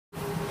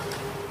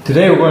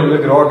Today we're going to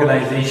look at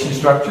organisation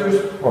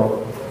structures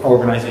or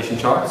organisation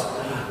charts.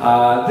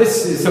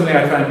 This is something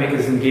I try and make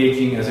as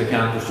engaging as I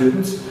can for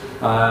students.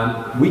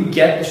 We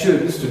get the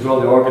students to draw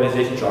the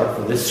organisation chart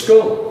for this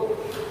school,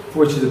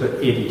 which is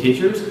about 80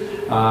 teachers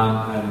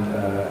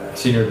and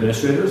senior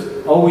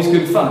administrators. Always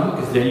good fun,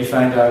 because then you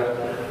find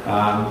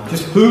out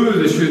just who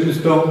the students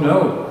don't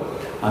know,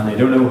 and they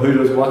don't know who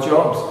does what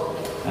jobs.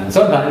 And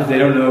sometimes they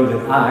don't know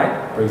that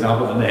I, for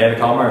example, am the head of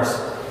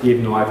commerce,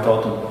 even though I've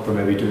taught them for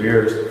maybe 2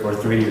 years or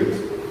 3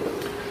 years.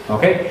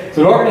 Okay,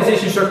 so the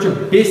organisation structure,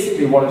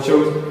 basically what it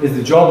shows is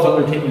the jobs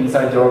undertaken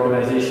inside the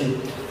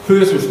organisation, who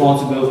has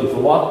responsibility for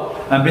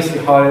what, and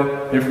basically how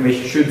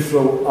information should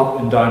flow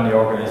up and down the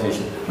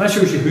organisation. And that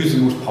shows you who's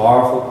the most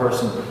powerful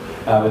person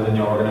within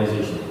the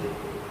organisation.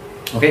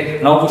 Okay,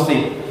 and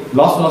obviously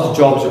lots and lots of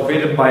jobs are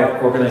created by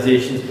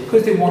organisations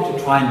because they want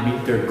to try and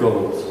meet their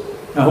goals.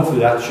 And hopefully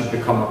that should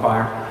become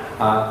apparent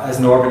as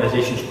an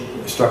organisation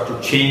structure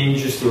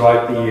changes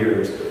throughout the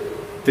years.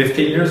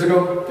 15 years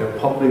ago, there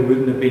probably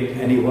wouldn't have been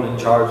anyone in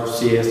charge of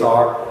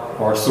CSR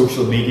or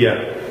social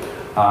media.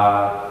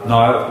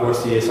 Now, of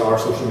course, CSR,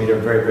 social media are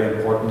very, very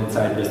important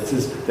inside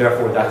businesses.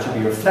 Therefore, that should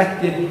be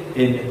reflected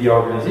in the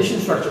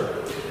organisation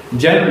structure. And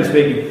generally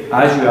speaking,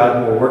 as you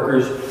add more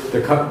workers,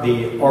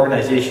 the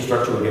organisation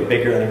structure will get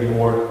bigger and there'll be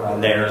more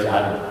layers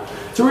added.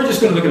 So we're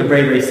just going to look at a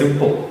very, very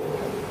simple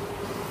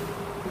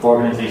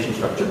organisation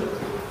structure,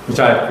 which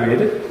I have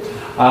created.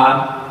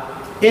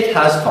 It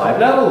has 5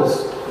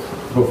 levels.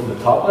 Go from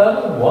the top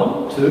level,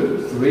 1,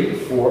 2, 3,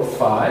 4,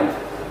 5,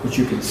 which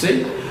you can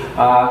see.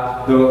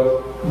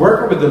 The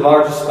worker with the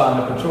largest span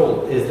of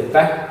control is the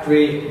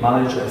factory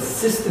manager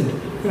assistant,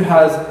 who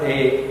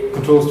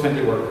controls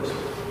 20 workers.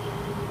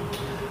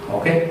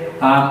 Okay,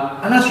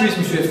 and that's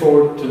reasonably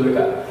straightforward to look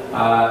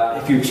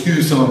at. If you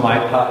excuse some of my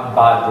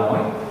bad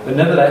drawing, but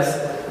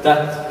nevertheless,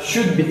 that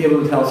should be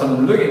able to tell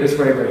someone looking at this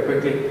very, very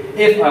quickly.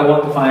 If I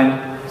want to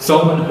find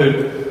someone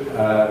who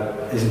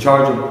is in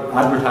charge of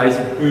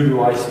advertising, who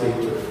do I speak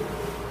to?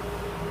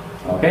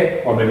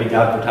 Okay, or maybe the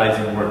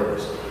advertising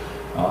workers.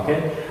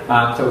 Okay,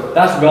 so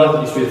that's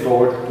relatively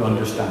straightforward to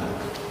understand.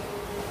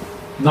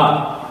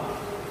 Now,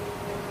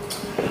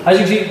 as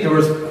you can see, there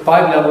was 5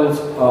 levels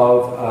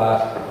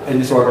of in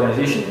this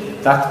organisation.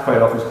 That's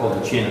quite often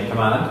called the chain of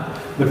command.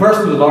 The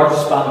person with the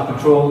largest span of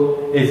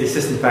control is the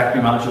assistant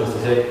factory manager, as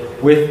they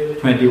say,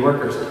 with 20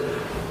 workers.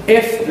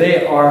 If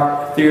they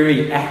are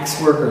theory X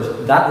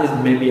workers, that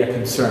is maybe a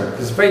concern,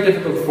 because it's very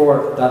difficult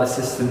for that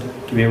assistant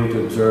to be able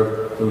to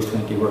observe those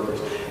 20 workers.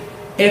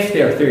 If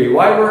they are theory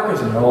Y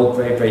workers and they're all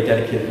very, very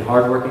dedicated and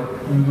hardworking,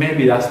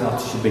 maybe that's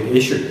not such a big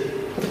issue.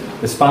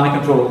 The span of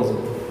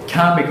control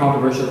can be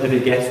controversial if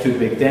it gets too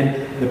big.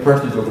 Then the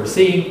person who's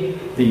overseeing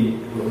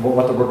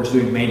what the workers are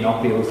doing may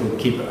not be able to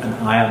keep an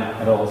eye on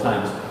it at all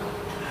times.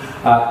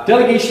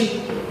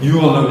 Delegation, you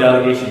will know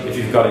delegation if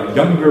you've got a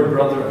younger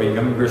brother or a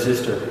younger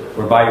sister,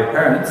 whereby your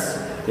parents,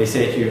 they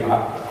say to you,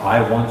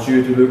 I want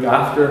you to look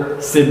after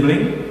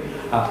sibling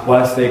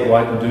whilst they go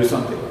out and do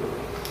something.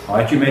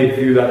 Alright, you may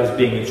view that as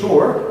being a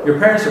chore. Your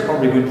parents are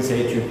probably going to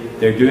say to you,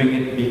 they're doing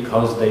it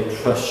because they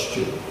trust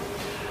you.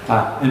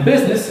 In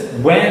business,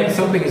 when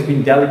something has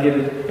been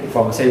delegated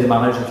from, say, the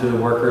manager to the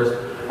workers,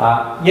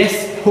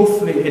 yes,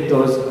 hopefully it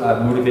does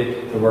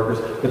motivate the workers,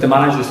 but the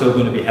manager is still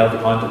going to be held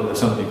accountable if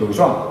something goes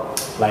wrong,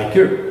 like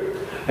you.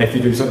 If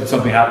you do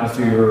something happens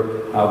to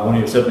one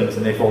of your siblings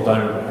and they fall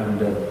down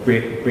and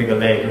break a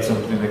leg or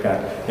something like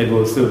that, it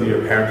will still be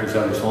your parent who's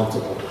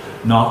responsible,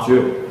 not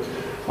you.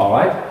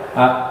 Alright?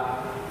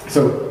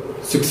 So,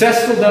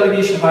 successful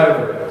delegation,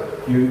 however,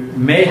 you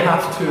may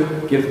have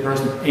to give the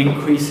person an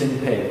increase in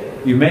pay.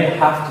 You may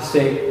have to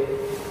say,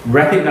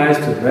 recognise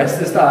to the rest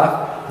of the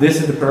staff,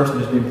 this is the person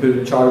who's been put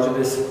in charge of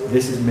this,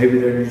 this is maybe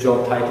their new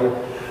job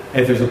title.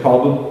 If there's a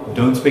problem,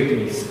 don't speak to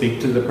me, speak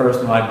to the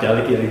person who I've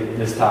delegated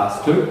this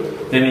task to.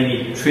 They may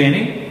need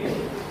training.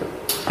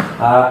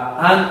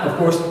 And of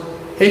course,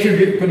 if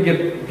you're going to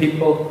give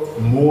people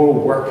more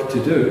work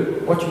to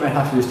do, what you might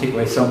have to do is take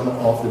away some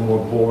of the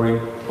more boring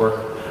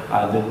work,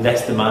 the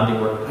less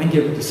demanding work, and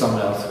give it to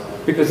someone else.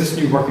 Because this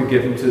new work you're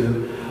giving to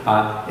them,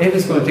 if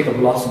it's going to take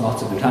up lots and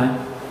lots of the time,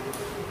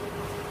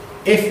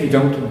 if you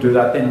don't do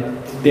that,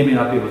 then they may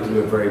not be able to do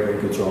a very, very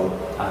good job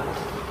at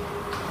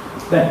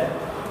it. Then,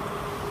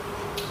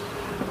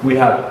 we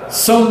have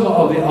some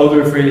of the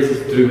other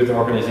phrases to do with the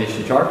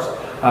organisation charts.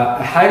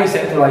 A highly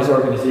centralised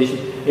organisation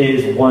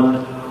is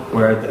one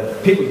where the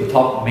people at the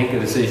top make the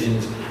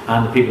decisions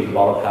and the people at the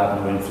bottom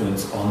have no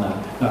influence on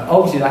that. Now,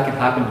 obviously that can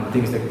happen in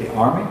things like the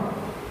army.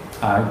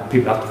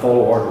 People have to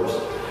follow orders.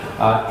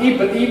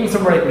 But even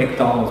somewhere like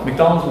McDonald's.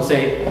 McDonald's will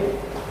say,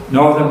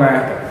 North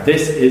America,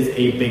 this is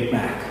a Big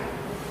Mac.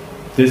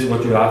 This is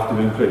what you have to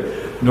include.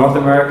 North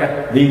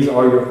America, these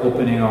are your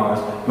opening hours.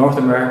 North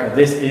America,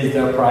 this is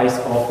the price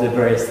of the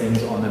various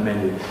things on the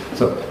menu.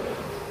 So,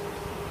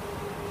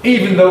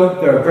 even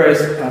though there are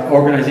various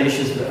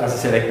organisations, as I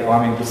said, like the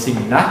army, which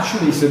seem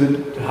naturally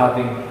suited to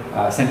having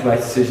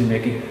centralised decision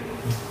making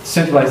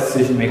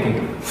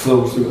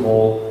flows through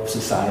all of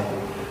society.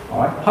 All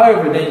right.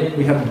 However, then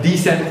we have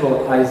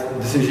decentralized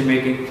decision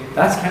making.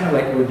 That's kind of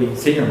like where the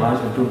senior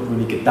management don't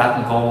really get that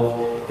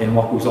involved in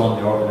what goes on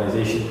in the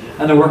organisation,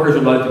 and the workers are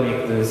allowed to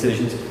make the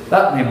decisions.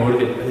 That may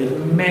motivate, but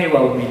it may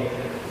well mean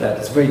that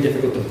it's very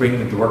difficult to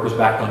bring the workers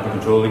back under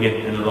control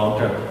again in the long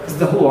term, because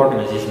the whole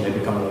organisation may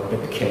become a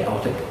bit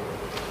chaotic.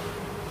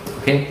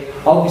 Okay.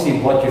 Obviously,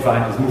 what you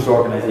find is most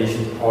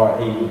organisations are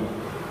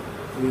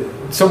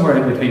somewhere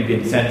in between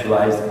being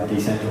centralised and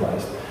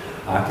decentralised.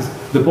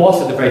 Because the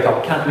boss at the very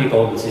top can't make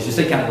all the decisions.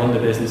 They can't run the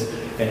business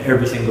in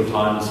every single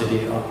town and city,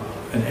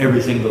 in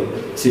every single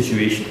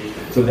situation.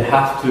 So they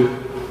have to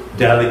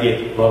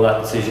delegate all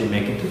that decision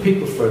making to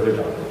people further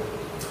down.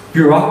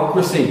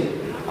 Bureaucracy.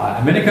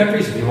 In many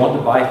countries, if you want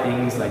to buy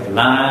things like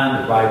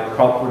land or buy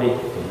property,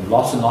 there's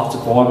lots and lots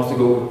of forms to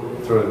go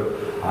through.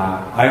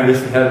 I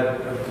recently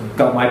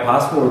got my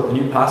passport, a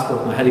new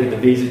passport, and I had to get the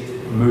visa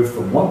moved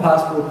from one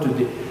passport to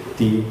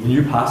the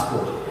new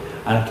passport.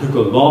 And it took a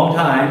long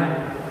time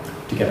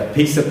to get a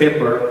piece of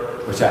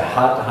paper, which I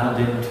had to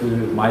hand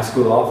into my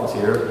school office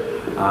here,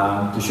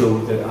 to show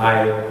that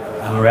I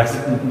am a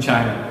resident in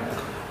China.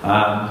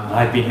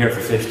 I've been here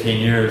for 15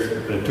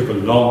 years, but it took a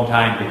long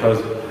time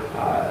because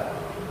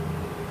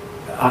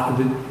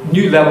the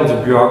new levels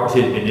of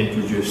bureaucracy had been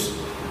introduced,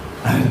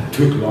 and it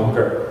took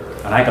longer,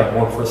 and I got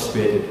more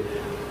frustrated.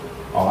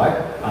 All right,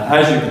 and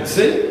as you can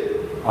see,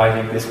 I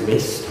think this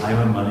wastes time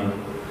and money.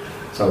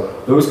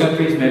 So those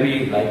countries,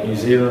 maybe like New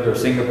Zealand or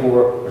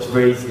Singapore, where it's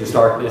very easy to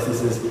start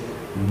businesses,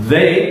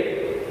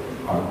 they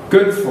are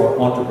good for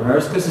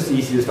entrepreneurs because it's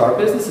easy to start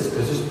businesses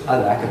because there's a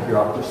lack of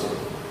bureaucracy.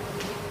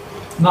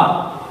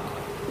 Now,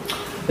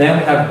 then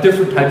we have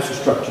different types of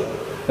structure.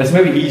 It's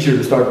maybe easier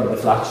to start with the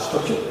flat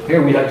structure.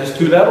 Here we have just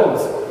 2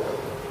 levels.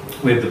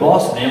 We have the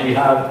boss, and then we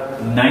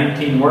have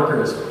 19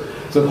 workers.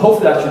 So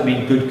hopefully that should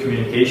mean good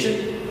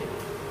communication.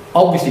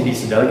 Obviously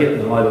needs to delegate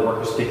and allow the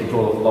workers to take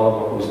control of a lot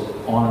of what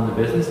goes on in the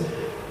business.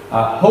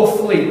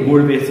 Hopefully it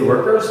motivates the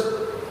workers,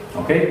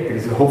 okay,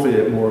 because hopefully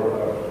they have more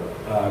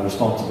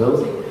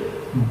responsibility.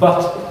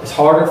 But it's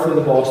harder for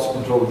the boss to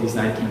control these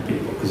 19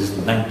 people because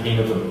there's 19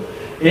 of them.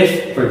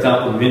 If, for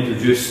example, we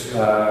introduce 2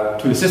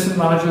 assistant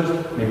managers,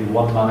 maybe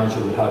one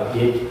manager would have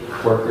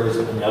 8 workers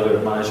and the other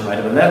manager might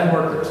have 11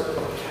 workers.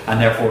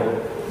 And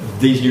therefore,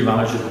 these new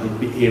managers would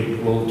be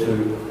able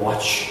to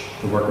watch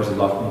the workers a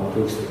lot more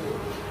closely.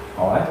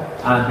 Alright?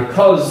 And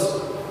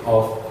because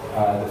of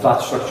the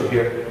flat structure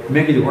here,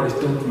 maybe the workers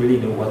don't really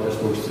know what they're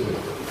supposed to do.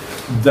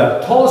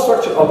 The tall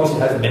structure obviously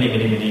has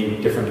many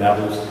different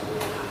levels.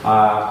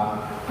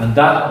 And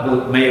that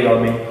may well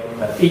mean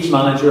that each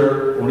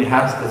manager only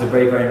has a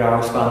very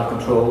narrow span of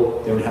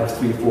control. They only have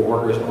 3 or 4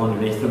 workers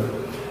underneath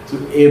them. So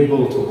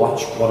able to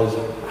watch what is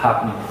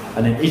happening.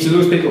 And then each of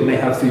those people may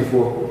have 3 or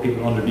 4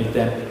 people underneath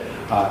them.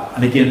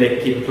 And again, they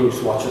keep a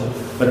close watch on them.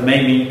 But it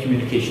may mean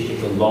communication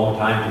takes a long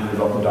time to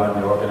move up and down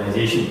the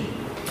organisation.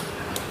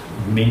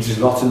 It means there's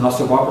lots and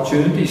lots of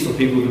opportunities for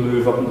people to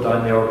move up and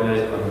down the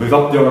organisation, move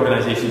up the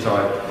organisation,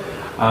 sorry.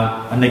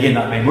 And again,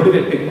 that may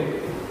motivate people.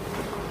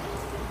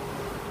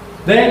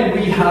 Then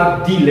we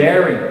have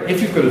delayering.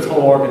 If you've got a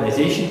tall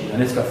organisation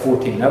and it's got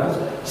 14 levels,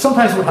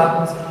 sometimes what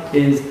happens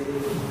is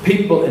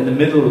people in the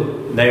middle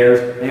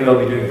layers may well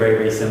be doing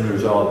very similar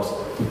jobs.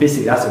 So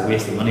basically that's a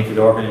waste of money for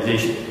the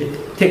organisation.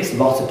 It takes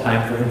lots of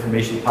time for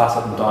information to pass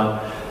up and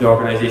down the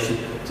organisation.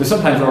 So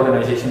sometimes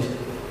organisations,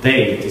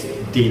 they just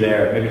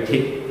delayer, maybe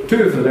take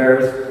 2 of the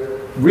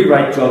layers,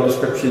 rewrite job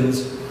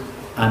descriptions,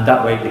 and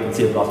that way they can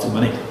save lots of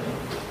money.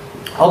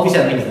 Obviously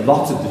that means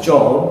lots of the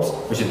jobs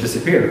which have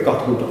disappeared have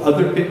got to go to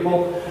other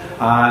people.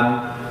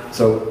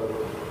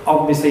 So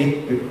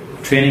obviously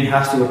training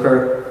has to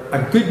occur.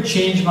 A good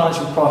change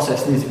management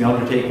process needs to be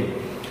undertaken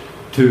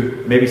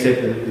to maybe say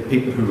to the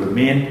people who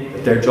remain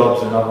that their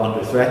jobs are not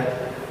under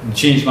threat. And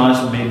change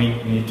management may mean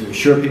you need to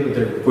assure people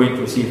they're going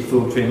to receive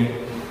full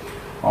training.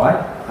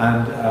 Alright,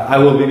 and I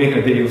will be making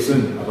a video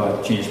soon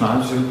about change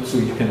management so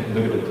you can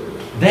look at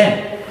it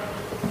then.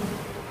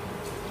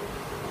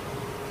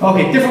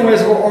 Okay, different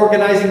ways of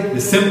organising. The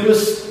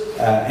simplest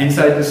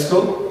inside the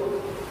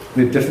school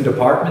with different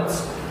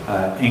departments,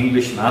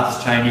 English,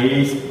 Maths,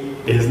 Chinese,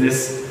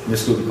 Business, in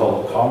this school we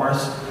call it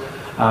Commerce.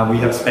 We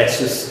have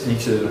specialists in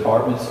each of the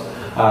departments.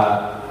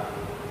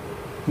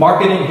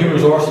 Marketing, human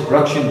resources,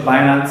 production,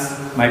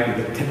 finance might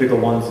be the typical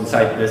ones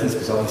inside the business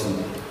because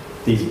obviously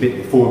these are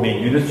the 4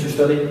 main units you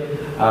study.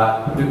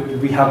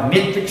 We have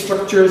matrix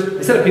structures.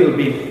 Instead of people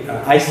being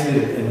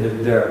isolated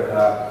in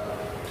their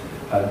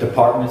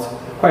departments,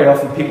 quite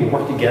often people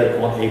work together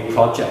on a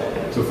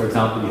project. So for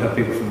example, you have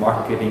people from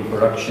marketing,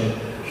 production,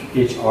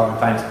 HR and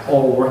finance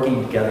all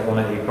working together on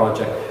a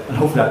project, and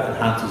hopefully that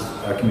enhances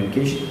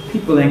communication.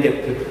 People then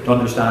get to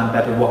understand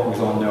better what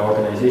goes on in their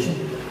organisation.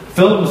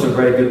 Films are a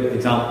very good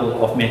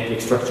example of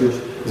matrix structures.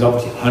 There's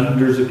obviously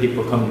hundreds of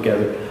people come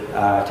together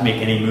to make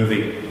any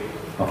movie,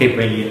 okay,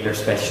 bringing in their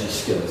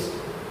specialist skills.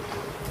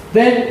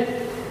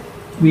 Then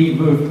we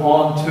move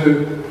on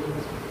to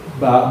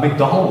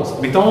McDonald's.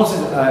 McDonald's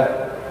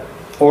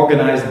is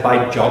organised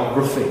by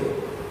geography.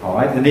 All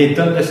right, and they've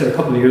done this a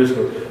couple of years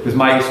ago with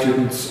my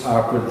students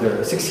for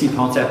their 6 key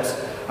concepts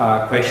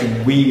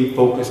question. We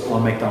focused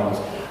on McDonald's,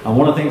 and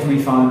one of the things we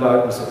found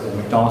out was that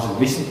McDonald's has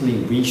recently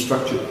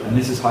restructured, and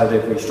this is how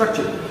they've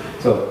restructured.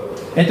 So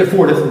into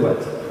 4 different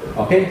ways.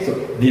 Okay, so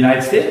the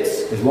United States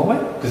is one way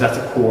because that's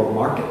a core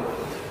market.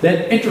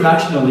 Then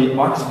international lead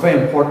markets,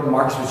 very important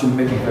markets which are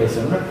maybe very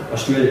similar: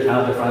 Australia,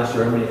 Canada, France,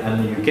 Germany,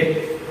 and the UK.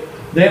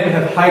 Then we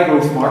have high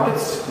growth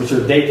markets, which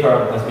are they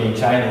term as being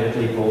China,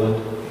 Italy, Poland,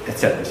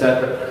 etc.,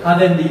 etc.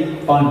 And then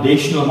the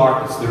foundational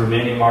markets, the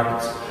remaining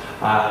markets.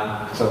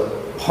 So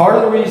part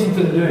of the reason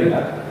for doing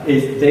that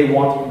is they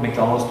want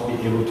McDonald's to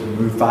be able to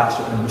move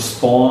faster and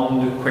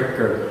respond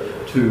quicker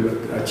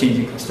to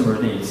changing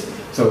customer needs.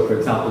 So, for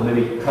example,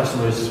 maybe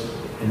customers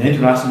in the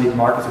international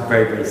markets are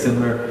very, very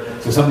similar.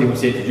 So something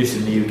was introduced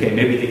in the UK,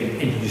 maybe they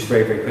can introduce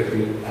very, very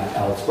quickly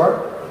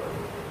elsewhere.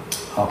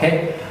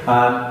 Okay.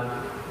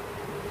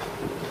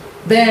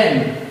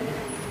 Then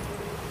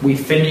we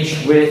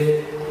finish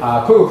with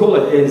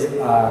Coca-Cola is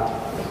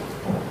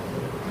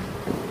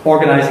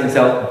organizing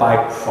itself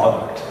by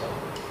product.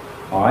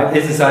 All right.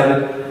 It's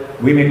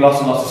decided we make lots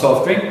and lots of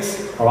soft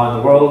drinks around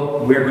the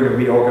world. We're going to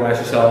reorganize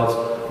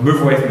ourselves,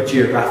 move away from a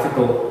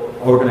geographical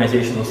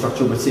organizational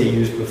structure which they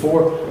used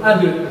before,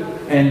 and do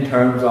it in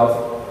terms of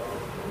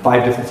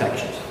 5 different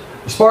sections: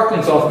 the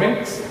sparkling soft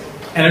drinks,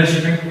 energy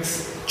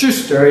drinks,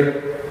 juice dairy,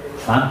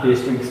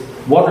 plant-based drinks,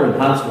 water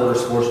enhanced water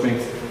sports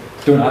drinks.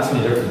 Don't ask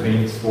me the difference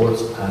between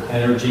sports and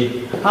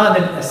energy, and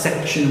then a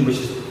section which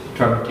is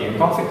termed tea and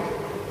coffee.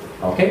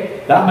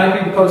 Okay, that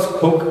might be because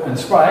Coke and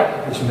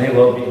Sprite, which may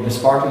well be in the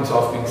sparkling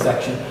soft drink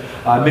section,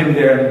 maybe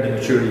they're in the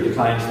maturity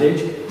decline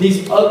stage.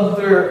 These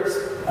other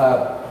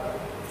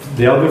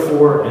the other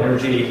 4,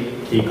 energy,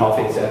 tea,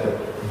 coffee, etc.,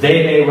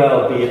 they may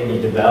well be in the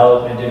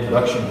development,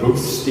 introduction, growth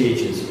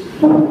stages.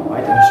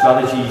 Right? And the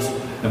strategies,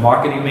 the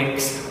marketing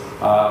mix,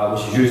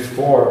 which is used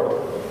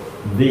for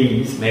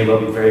these, may well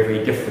be very,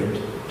 very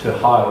different to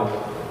how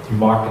you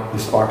market the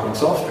sparkling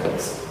soft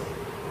drinks.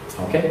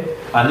 Okay?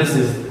 And this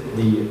is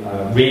the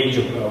range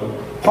of,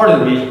 part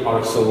of the range of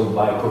products sold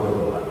by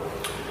Coca-Cola.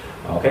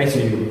 Okay, so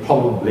you can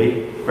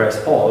probably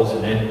press pause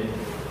and then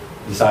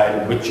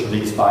decide which of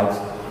these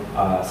 5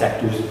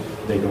 sectors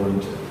they go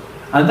into.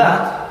 And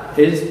that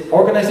is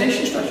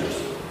organization structures.